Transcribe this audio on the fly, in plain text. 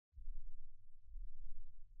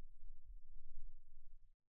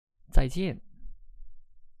再见。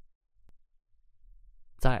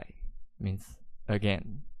再 means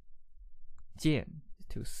again. 见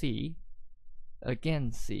to see.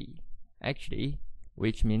 Again see. Actually,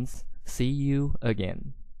 which means see you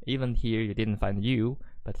again. Even here you didn't find you,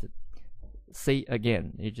 but see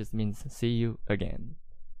again, it just means see you again.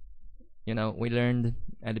 You know, we learned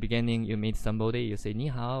at the beginning, you meet somebody, you say 你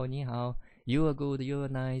好,你好, you are good, you are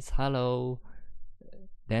nice, hello.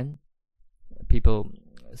 Then people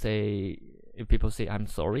say I'm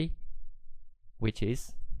sorry, which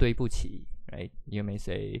is 对不起, right? You may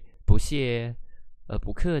say 不谢,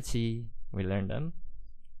 不客气, we learned them.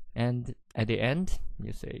 And at the end,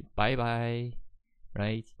 you say bye bye,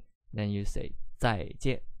 right? Then you say 再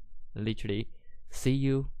见, literally see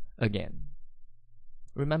you again.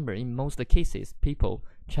 Remember, in most cases,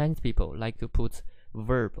 Chinese people like to put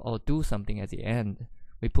verb or do something at the end.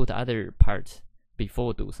 We put other part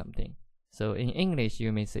before do something. So in English,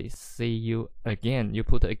 you may say see you again. You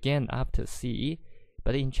put again after see.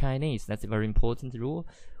 But in Chinese, that's a very important rule.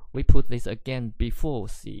 We put this again before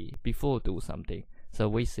see, before do something. So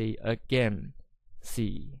we say again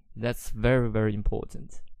see. That's very, very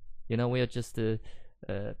important. You know, we are just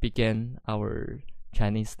begin our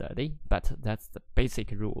Chinese study, but that's the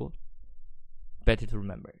basic rule. Better to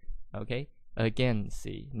remember. Okay? Again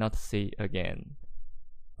see, not see again.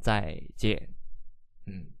 再见.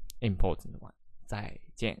 Important one. 再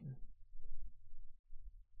见.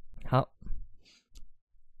 好.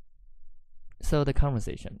 So the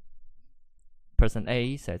conversation. Person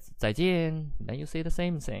A says 再见, then you say the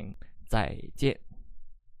same thing. 再见.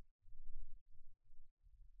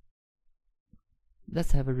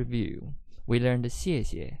 Let's have a review. We learned 谢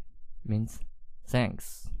谢 means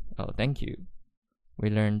thanks. Oh, thank you. We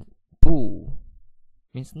learned 不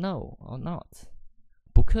means no or not.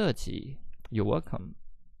 不客气 you're welcome.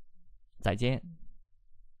 再见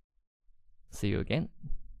see you again.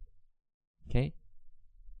 Okay?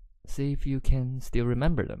 See if you can still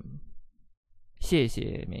remember them. 谢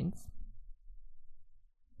谢 means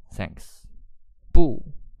thanks.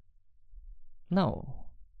 不 no.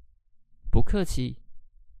 不客气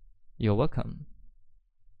you're welcome.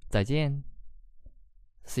 再见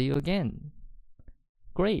see you again.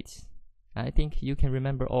 Great. I think you can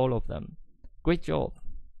remember all of them. Great job.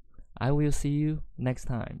 I will see you next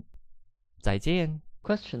time. 再见.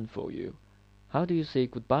 Question for you. How do you say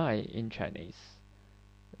goodbye in Chinese?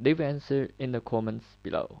 Leave answer in the comments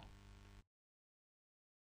below.